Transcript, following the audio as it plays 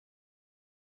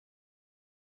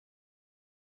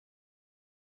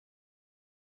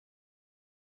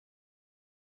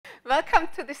Welcome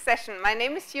to this session. My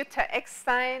name is Jutta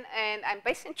Eckstein, and I'm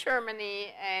based in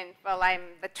Germany. And well, I'm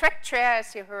the track chair,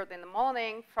 as you heard in the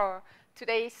morning, for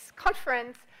today's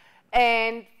conference.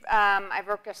 And I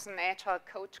work as an Agile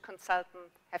coach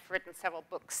consultant, have written several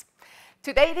books.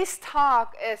 Today, this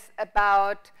talk is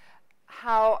about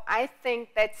how I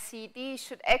think that CD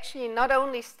should actually not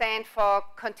only stand for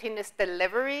continuous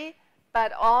delivery,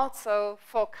 but also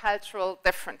for cultural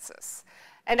differences.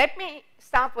 And let me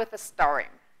start with a story,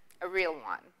 a real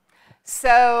one.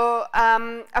 So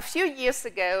a few years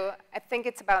ago, I think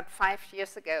it's about 5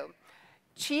 years ago,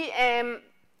 GM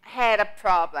had a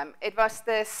problem. It was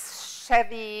this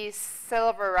Chevy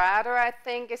Silverado, I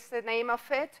think is the name of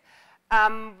it.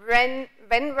 When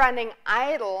running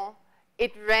idle,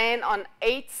 it ran on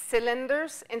 8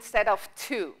 cylinders instead of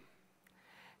 2.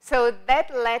 So that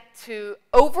led to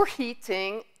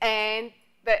overheating and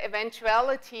the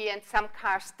eventuality, and some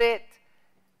cars did,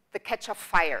 the catch of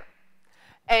fire.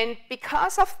 And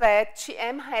because of that,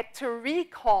 GM had to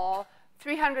recall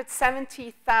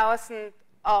 370,000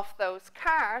 of those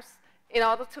cars in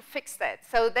order to fix that.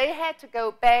 So they had to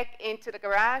go back into the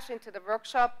garage, into the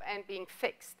workshop, and being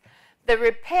fixed. The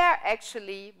repair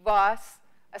actually was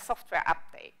a software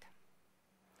update.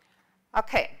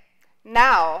 Okay,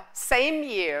 now, same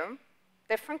year,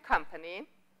 different company,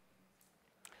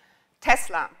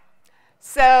 Tesla.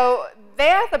 So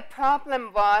there the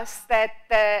problem was that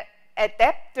the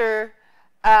adapter,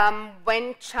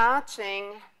 when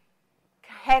charging,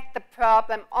 had the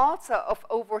problem also of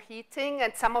overheating,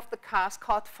 and some of the cars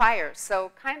caught fire.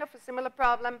 So kind of a similar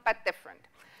problem, but different.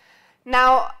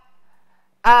 Now,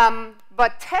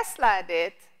 what Tesla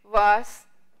did was,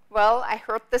 well, I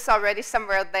heard this already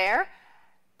somewhere there,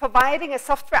 providing a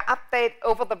software update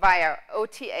over the wire,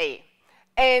 OTA.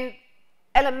 And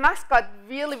Elon Musk got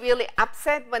really, really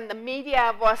upset when the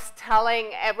media was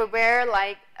telling everywhere,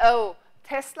 like, oh,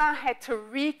 Tesla had to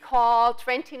recall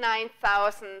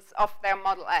 29,000 of their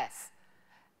Model S.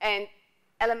 And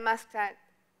Elon Musk said,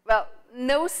 well,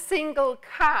 no single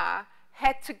car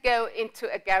had to go into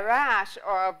a garage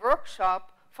or a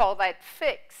workshop for that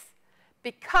fix,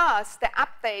 because the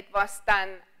update was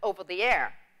done over the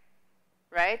air.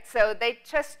 Right? So they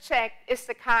just checked, is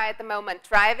the car at the moment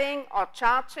driving or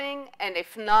charging? And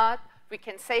if not, we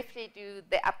can safely do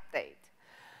the update.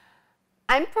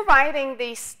 I'm providing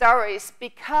these stories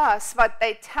because what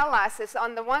they tell us is,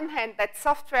 on the one hand, that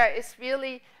software is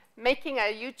really making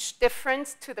a huge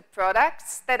difference to the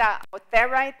products that are out there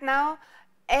right now.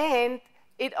 And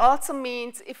it also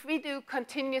means if we do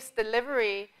continuous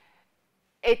delivery,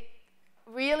 it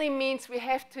really means we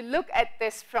have to look at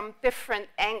this from different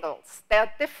angles. There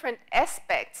are different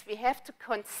aspects we have to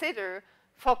consider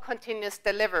for continuous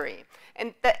delivery.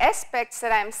 And the aspects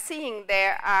that I'm seeing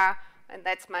there are, and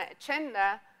that's my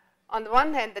agenda, on the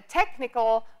one hand, the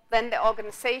technical, then the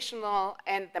organizational,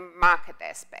 and the market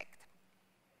aspect.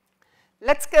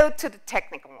 Let's go to the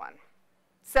technical one.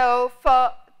 So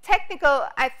for technical,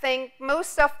 I think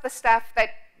most of the stuff that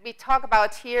we talk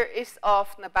about here is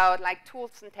often about like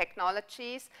tools and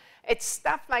technologies. It's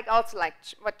stuff like also like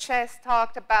what Chess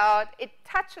talked about. It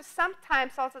touches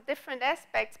sometimes also different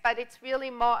aspects, but it's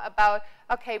really more about,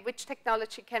 okay, which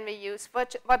technology can we use?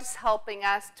 What is helping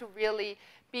us to really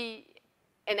be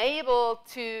enabled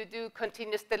to do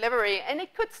continuous delivery? And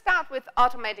it could start with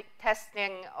automatic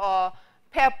testing or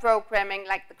pair programming,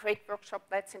 like the great workshop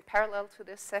that's in parallel to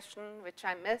this session, which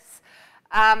I miss.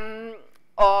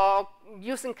 Or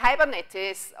using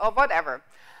Kubernetes or whatever.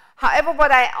 However,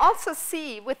 what I also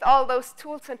see with all those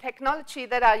tools and technology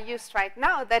that are used right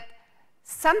now, that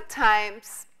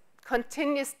sometimes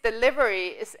continuous delivery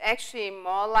is actually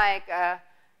more like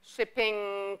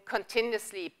shipping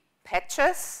continuously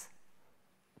patches,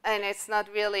 and it's not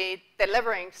really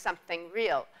delivering something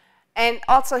real. And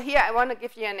also here, I want to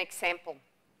give you an example.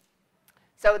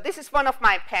 So this is one of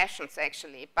my passions,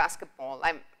 actually, basketball.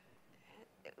 I'm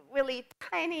really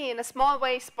tiny, in a small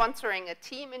way, sponsoring a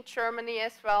team in Germany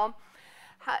as well.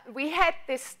 We had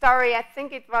this story, I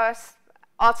think it was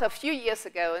also a few years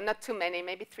ago, not too many,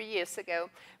 maybe 3 years ago,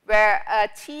 where a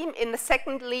team in the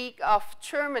second league of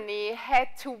Germany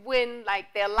had to win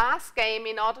like their last game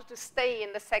in order to stay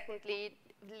in the second league.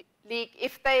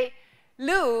 If they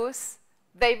lose,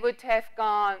 they would have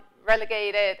gone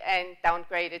relegated and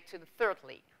downgraded to the third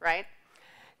league, right?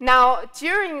 Now,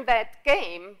 during that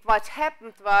game, what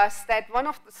happened was that one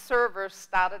of the servers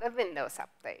started a Windows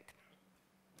update.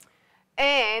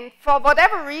 And for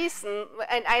whatever reason,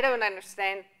 and I don't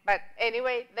understand, but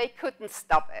anyway, they couldn't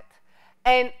stop it.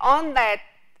 And on that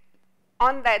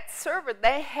server,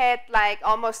 they had like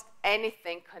almost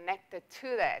anything connected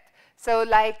to that. So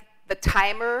like the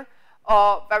timer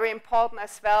or very important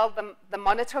as well, the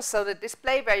monitor, so the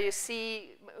display where you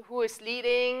see who is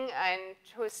leading and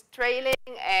who is trailing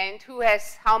and who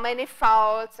has how many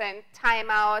fouls and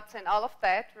timeouts and all of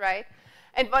that, right?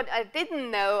 And what I didn't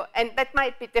know, and that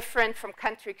might be different from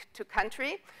country to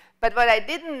country, but what I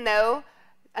didn't know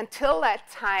until that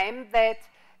time, that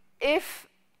if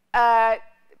a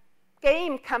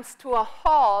game comes to a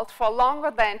halt for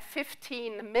longer than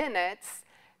 15 minutes,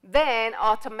 then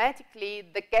automatically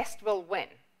the guest will win.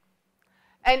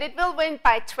 And it will win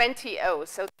by 20-0.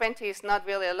 So 20 is not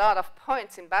really a lot of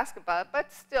points in basketball,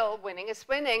 but still winning is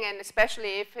winning. And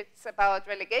especially if it's about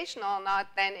relegation or not,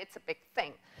 then it's a big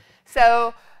thing.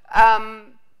 So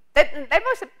that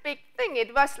was a big thing.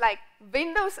 It was like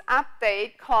Windows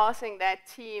update causing that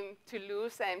team to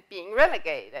lose and being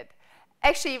relegated.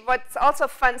 Actually, what's also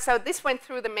fun, so this went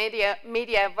through the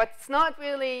media. What's not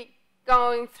really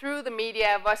going through the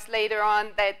media was later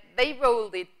on that they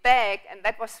rolled it back, and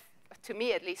that was, to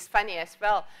me at least, funny as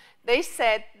well. They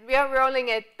said, we are rolling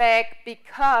it back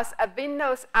because a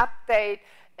Windows update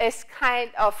is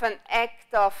kind of an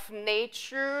act of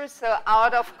nature, so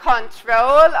out of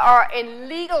control, or in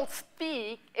legal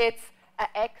speak, it's an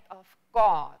act of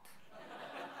God.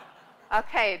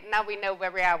 Okay, now we know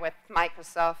where we are with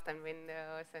Microsoft and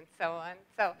Windows and so on.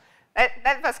 So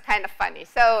that was kind of funny.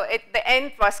 So the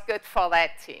end was good for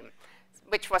that team,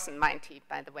 which wasn't my team,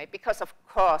 by the way, because of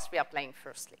course we are playing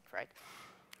First League, right?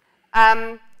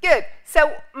 Good.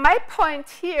 So my point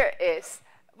here is,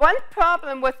 one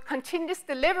problem with continuous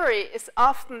delivery is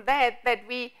often that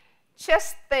we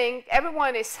just think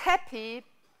everyone is happy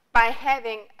by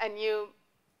having a new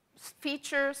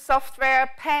feature,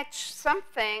 software, patch,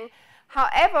 something.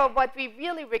 However, what we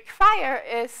really require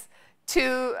is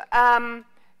to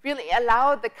really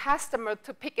allow the customer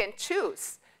to pick and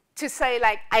choose, to say,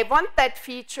 like, I want that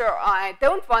feature, or I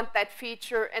don't want that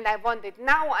feature, and I want it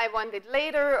now, I want it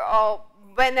later, or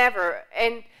whenever.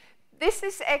 And this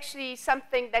is actually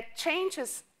something that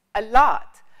changes a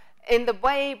lot in the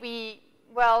way we,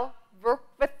 well, work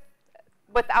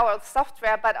with our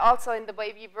software, but also in the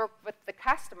way we work with the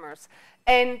customers.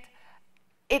 And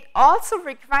it also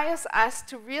requires us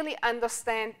to really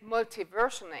understand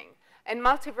multi-versioning. And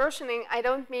multi-versioning, I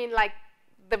don't mean like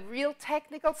the real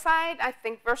technical side. I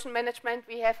think version management,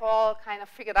 we have all kind of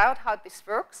figured out how this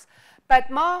works, but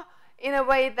more in a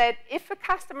way that if a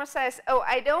customer says, oh,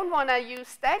 I don't want to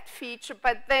use that feature,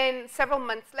 but then several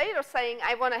months later saying,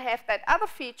 I want to have that other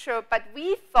feature, but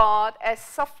we thought as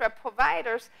software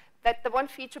providers that the one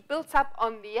feature builds up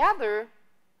on the other,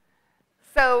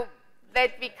 so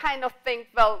that we kind of think,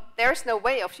 well, there's no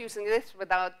way of using this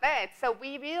without that. So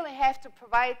we really have to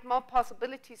provide more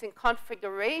possibilities and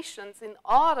configurations in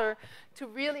order to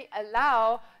really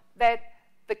allow that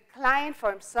the client for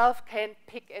himself can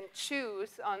pick and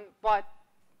choose on what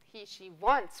he, she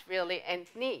wants really and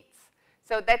needs.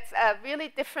 So that's a really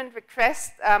different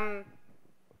request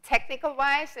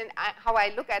technical-wise, and how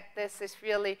I look at this is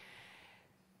really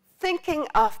thinking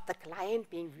of the client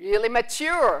being really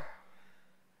mature.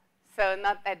 So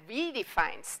not that we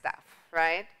define stuff,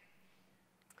 right?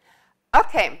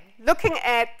 Okay, looking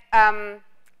at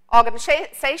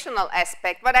organizational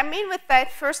aspect. What I mean with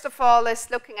that, first of all, is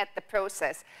looking at the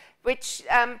process, which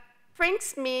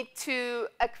brings me to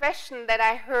a question that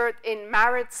I heard in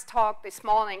Marit's talk this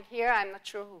morning here. I'm not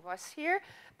sure who was here,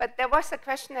 but there was a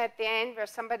question at the end where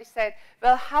somebody said,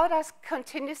 well, how does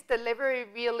continuous delivery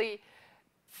really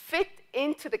fit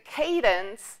into the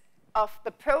cadence of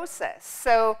the process?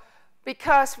 So,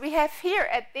 because we have here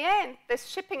at the end this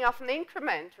shipping of an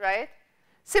increment, right?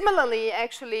 Similarly,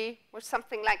 actually, with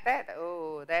something like that,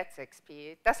 oh, that's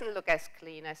XP. It doesn't look as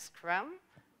clean as Scrum,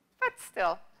 but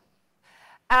still.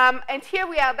 And here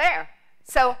we are there.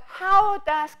 So how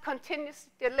does continuous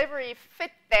delivery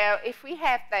fit there if we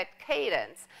have that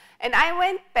cadence? And I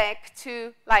went back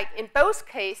to, like, in both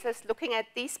cases, looking at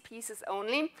these pieces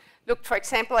only. Looked, for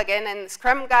example, again in the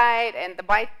Scrum Guide and the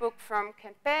White Book from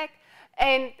Kent Beck.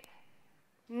 And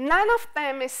none of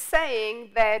them is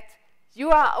saying that you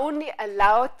are only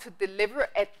allowed to deliver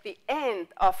at the end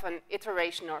of an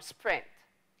iteration or sprint.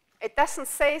 It doesn't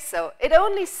say so. It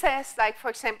only says, like, for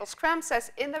example, Scrum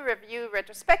says in the review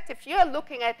retrospective, you are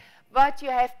looking at what you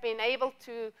have been able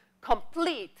to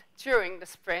complete during the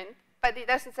sprint, but it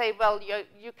doesn't say, well,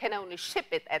 you can only ship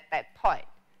it at that point.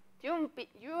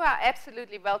 You are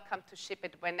absolutely welcome to ship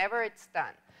it whenever it's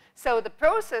done. So the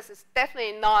process is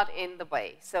definitely not in the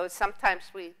way. So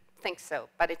sometimes we think so,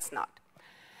 but it's not.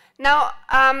 Now,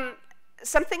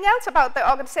 something else about the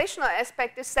organizational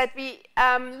aspect is that we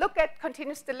look at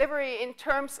continuous delivery in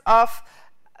terms of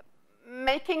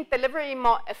making delivery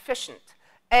more efficient.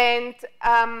 And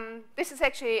this is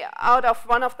actually out of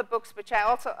one of the books, which I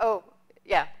also,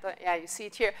 yeah, you see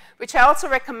it here, which I also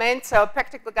recommend, so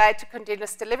Practical Guide to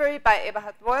Continuous Delivery by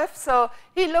Eberhard Wolf. So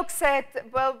he looks at,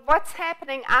 well, what's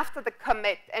happening after the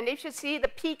commit. And if you see the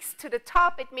peaks to the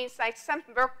top, it means like some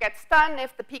work gets done.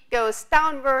 If the peak goes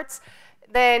downwards,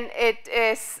 then it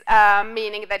is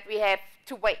meaning that we have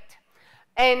to wait.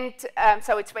 And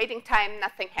so it's waiting time,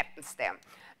 nothing happens there.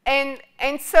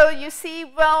 And so you see,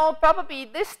 well, probably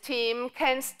this team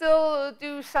can still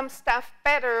do some stuff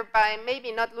better by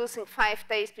maybe not losing 5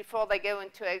 days before they go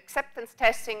into acceptance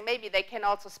testing. Maybe they can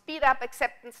also speed up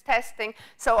acceptance testing,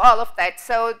 so all of that.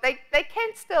 So they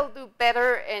can still do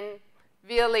better in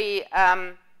really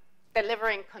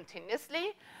delivering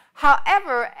continuously.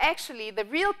 However, actually, the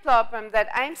real problem that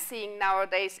I'm seeing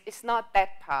nowadays is not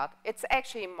that part. It's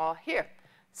actually more here.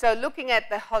 So looking at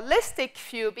the holistic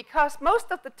view, because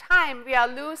most of the time we are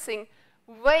losing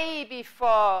way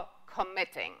before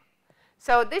committing.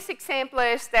 So this example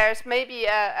is there's maybe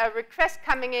a request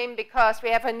coming in because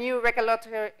we have a new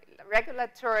regulatory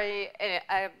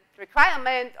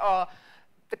requirement, or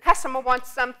the customer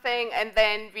wants something, and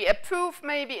then we approve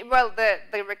maybe, well,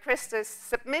 the request is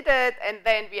submitted, and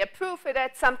then we approve it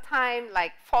at some time,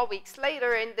 like 4 weeks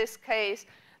later in this case.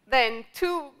 Then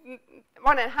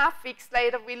 1.5 weeks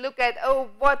later, we look at, oh,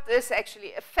 what is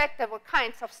actually affected, what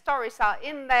kinds of stories are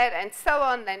in that, and so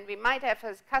on. Then we might have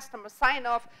a customer sign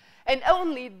off, and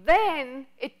only then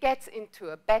it gets into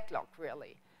a backlog,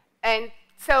 really. And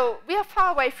so we are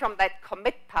far away from that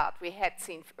commit part we had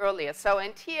seen earlier. So,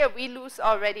 and here we lose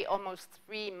already almost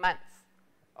 3 months,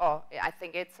 or I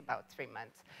think it's about 3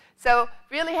 months. So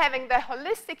really having the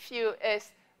holistic view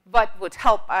is what would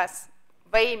help us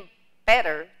way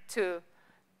better to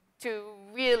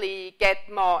really get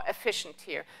more efficient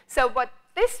here. So what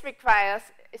this requires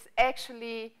is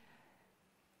actually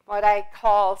what I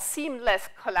call seamless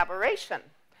collaboration.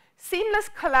 Seamless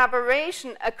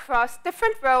collaboration across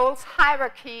different roles,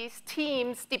 hierarchies,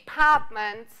 teams,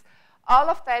 departments, all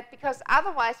of that, because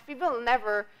otherwise we will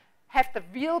never have the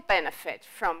real benefit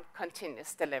from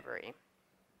continuous delivery.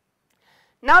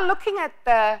 Now looking at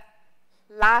the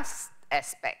last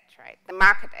aspect, right, the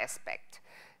market aspect.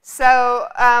 So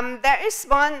there is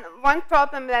one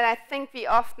problem that I think we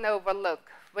often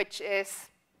overlook, which is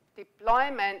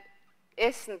deployment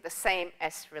isn't the same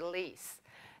as release.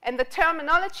 And the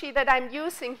terminology that I'm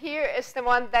using here is the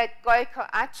one that Gojko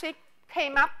Acic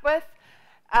came up with.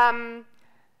 Let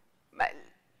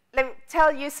me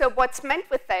tell you, so what's meant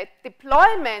with that?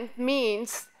 Deployment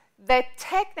means that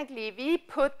technically we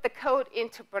put the code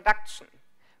into production.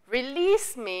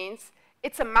 Release means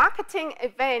it's a marketing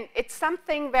event. It's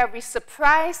something where we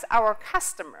surprise our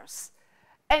customers.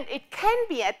 And it can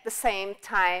be at the same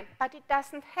time, but it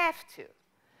doesn't have to.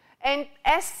 And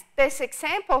as this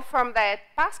example from that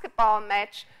basketball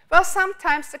match, well,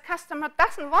 sometimes the customer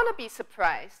doesn't want to be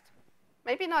surprised.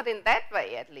 Maybe not in that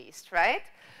way, at least, right?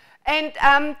 And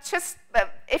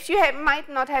if you might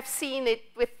not have seen it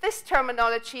with this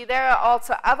terminology, there are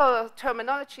also other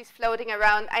terminologies floating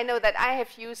around. I know that I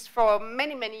have used for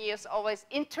many, many years always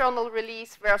internal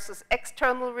release versus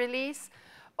external release.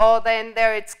 Or then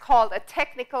there it's called a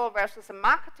technical versus a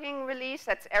marketing release.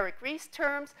 That's Eric Ries's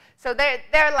terms. So there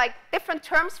are like different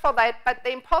terms for that, but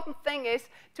the important thing is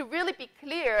to really be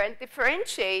clear and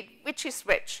differentiate which is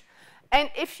which. And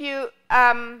if you,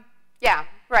 yeah,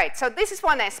 right. So this is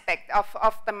one aspect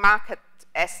of the market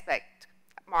aspect,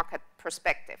 market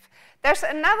perspective. There's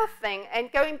another thing,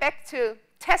 and going back to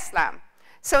Tesla.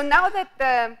 So now that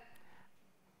the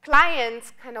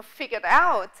clients kind of figured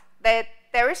out that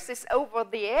there is this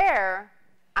over-the-air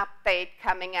update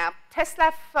coming up,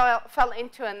 Tesla fell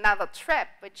into another trap,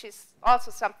 which is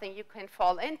also something you can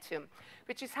fall into,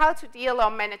 which is how to deal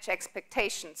or manage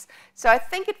expectations. So I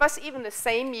think it was even the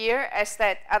same year as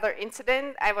that other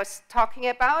incident I was talking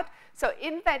about. So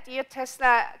in that year,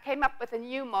 Tesla came up with a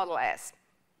new Model S.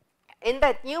 In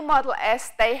that new Model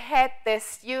S, they had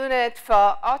this unit for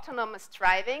autonomous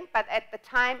driving, but at the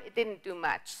time, it didn't do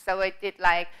much. So it did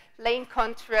like lane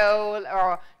control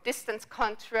or distance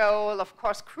control, of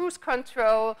course, cruise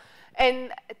control.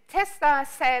 And Tesla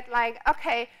said, like,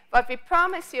 OK, but we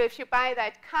promise you, if you buy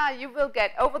that car, you will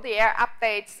get over-the-air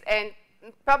updates, and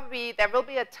probably there will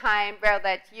be a time where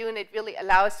that unit really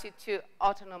allows you to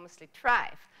autonomously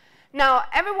drive. Now,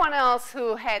 everyone else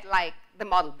who had like the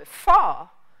model before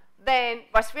then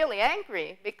was really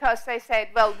angry because they said,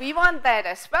 well, we want that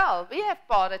as well. We have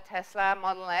bought a Tesla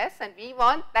Model S, and we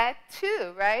want that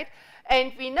too, right?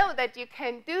 And we know that you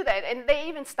can do that. And they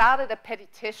even started a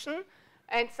petition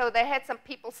And so they had some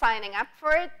people signing up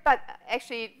for it, but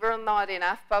actually it were not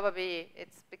enough. Probably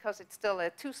it's because it's still a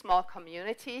too small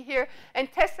community here.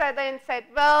 And Tesla then said,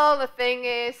 well, the thing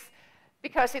is,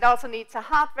 because it also needs a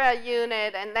hardware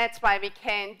unit, and that's why we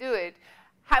can't do it.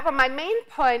 However, my main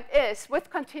point is, with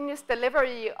continuous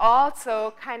delivery, you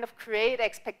also kind of create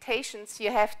expectations you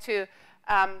have to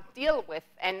deal with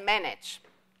and manage.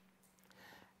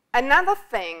 Another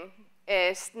thing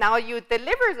is, now you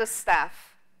deliver the stuff,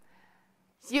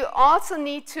 you also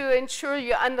need to ensure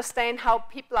you understand how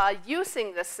people are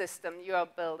using the system you are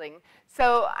building.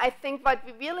 So I think what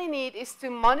we really need is to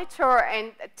monitor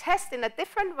and test in a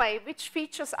different way which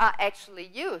features are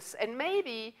actually used. And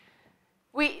maybe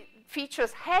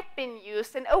features had been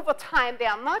used, and over time they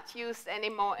are not used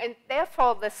anymore, and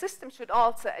therefore the system should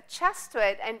also adjust to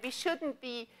it, and we shouldn't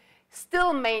be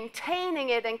still maintaining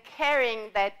it and carrying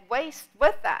that waste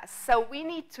with us. So we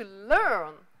need to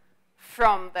learn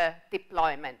from the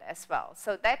deployment as well.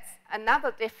 So that's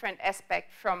another different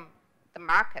aspect from the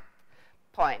market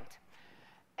point.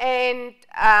 And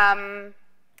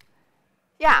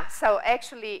yeah, so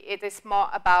actually it is more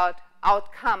about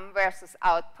outcome versus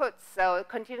output. So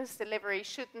continuous delivery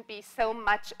shouldn't be so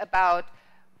much about,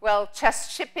 well,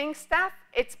 just shipping stuff.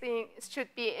 It should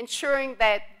be ensuring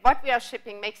that what we are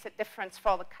shipping makes a difference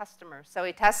for the customer. So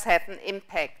it has had an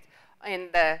impact in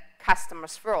the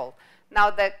customer's role. Now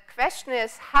the question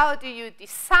is, how do you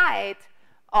decide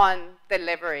on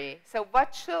delivery? So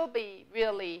what should be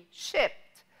really shipped?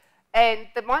 And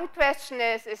the one question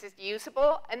is it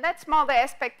usable? And that's more the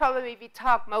aspect probably we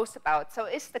talk most about. So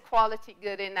is the quality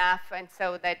good enough, and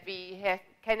so that we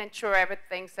can ensure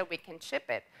everything so we can ship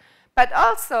it? But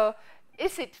also,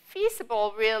 is it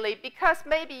feasible really? Because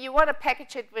maybe you want to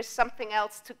package it with something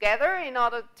else together in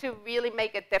order to really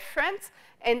make a difference.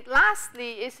 And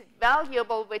lastly, is it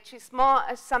valuable, which is more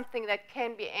as something that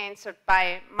can be answered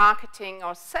by marketing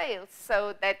or sales,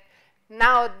 so that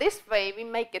now this way we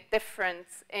make a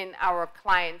difference in our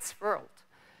client's world.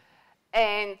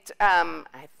 And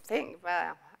I think,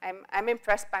 well, I'm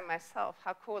impressed by myself.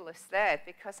 How cool is that?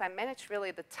 Because I manage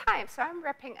really the time, so I'm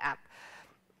wrapping up.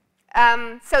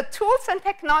 So tools and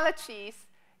technologies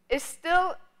is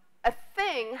still a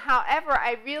thing. However,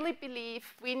 I really believe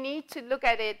we need to look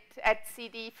at it at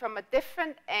CD from a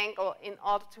different angle in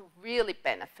order to really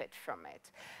benefit from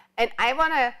it. And I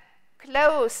want to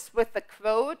close with a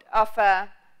quote of a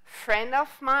friend of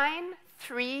mine,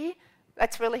 3,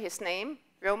 that's really his name,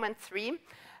 Roman 3.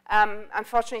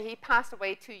 Unfortunately, he passed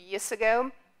away 2 years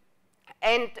ago.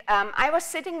 And I was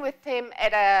sitting with him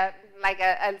at a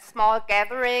small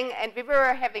gathering, and we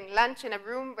were having lunch in a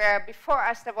room where before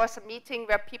us there was a meeting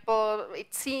where people,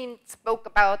 it seemed, spoke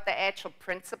about the Agile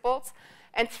principles.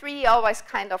 And 3 always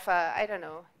kind of, I don't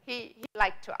know, he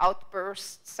liked to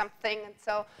outburst something.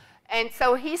 And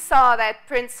so he saw that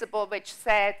principle which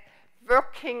said,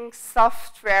 working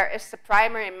software is the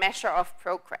primary measure of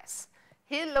progress.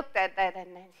 He looked at that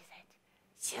and then he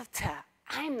said, Jutta,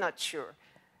 I'm not sure.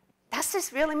 Does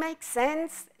this really make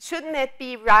sense? Shouldn't it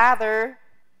be rather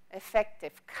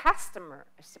effective customer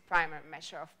as the primary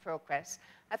measure of progress?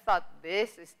 I thought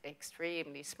this is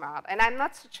extremely smart. And I'm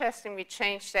not suggesting we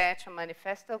change the Agile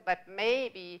Manifesto, but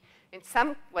maybe in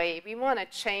some way we want to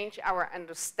change our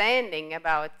understanding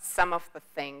about some of the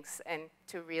things and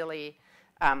to really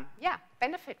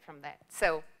benefit from that.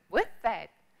 So with that,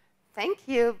 thank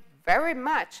you very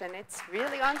much, and it's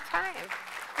really on time.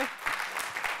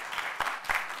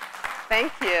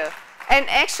 Thank you. And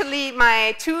actually,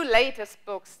 my 2 latest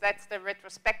books, that's the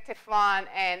retrospective one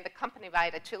and the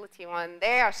company-wide agility one,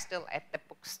 they are still at the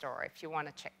bookstore if you want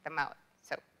to check them out.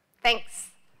 So, thanks.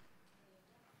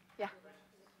 Yeah.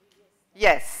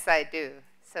 Yes, I do.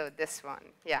 So this one,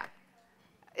 yeah.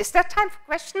 Is there time for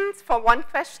questions? For one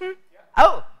question? Yeah.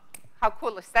 Oh, how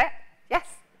cool is that? Yes.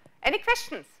 Any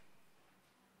questions?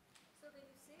 So when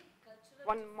you say cultural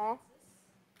one more?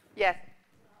 Yes.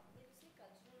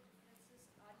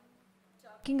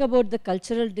 Talking about the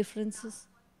cultural differences?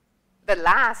 The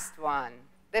last one,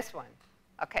 this one.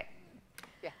 Okay.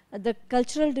 Yeah. The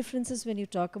cultural differences when you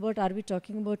talk about, are we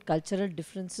talking about cultural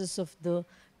differences of the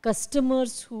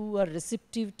customers who are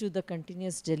receptive to the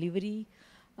continuous delivery,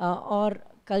 or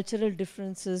cultural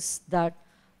differences that,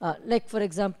 like for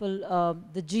example,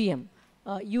 the GM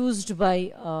used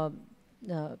by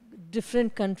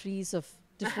different countries of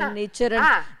different nature,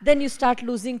 and then you start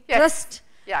losing trust.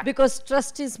 Yeah. Because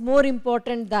trust is more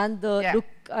important than the look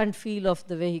and feel of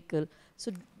the vehicle.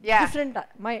 So different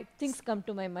things come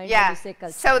to my mind when you say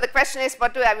culture. So the question is,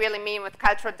 what do I really mean with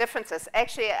cultural differences?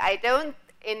 Actually, I don't,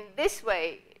 in this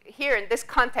way, here in this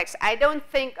context, I don't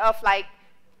think of like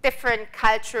different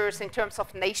cultures in terms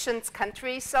of nations,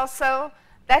 countries also.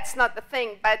 That's not the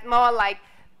thing, but more like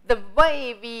the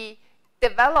way we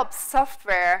develop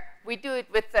software, we do it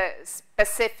with a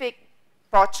specific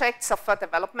project software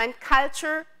development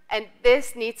culture, and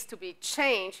this needs to be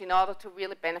changed in order to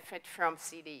really benefit from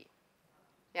CD.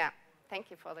 Yeah,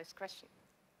 thank you for this question.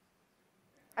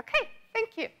 Okay,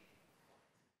 thank you.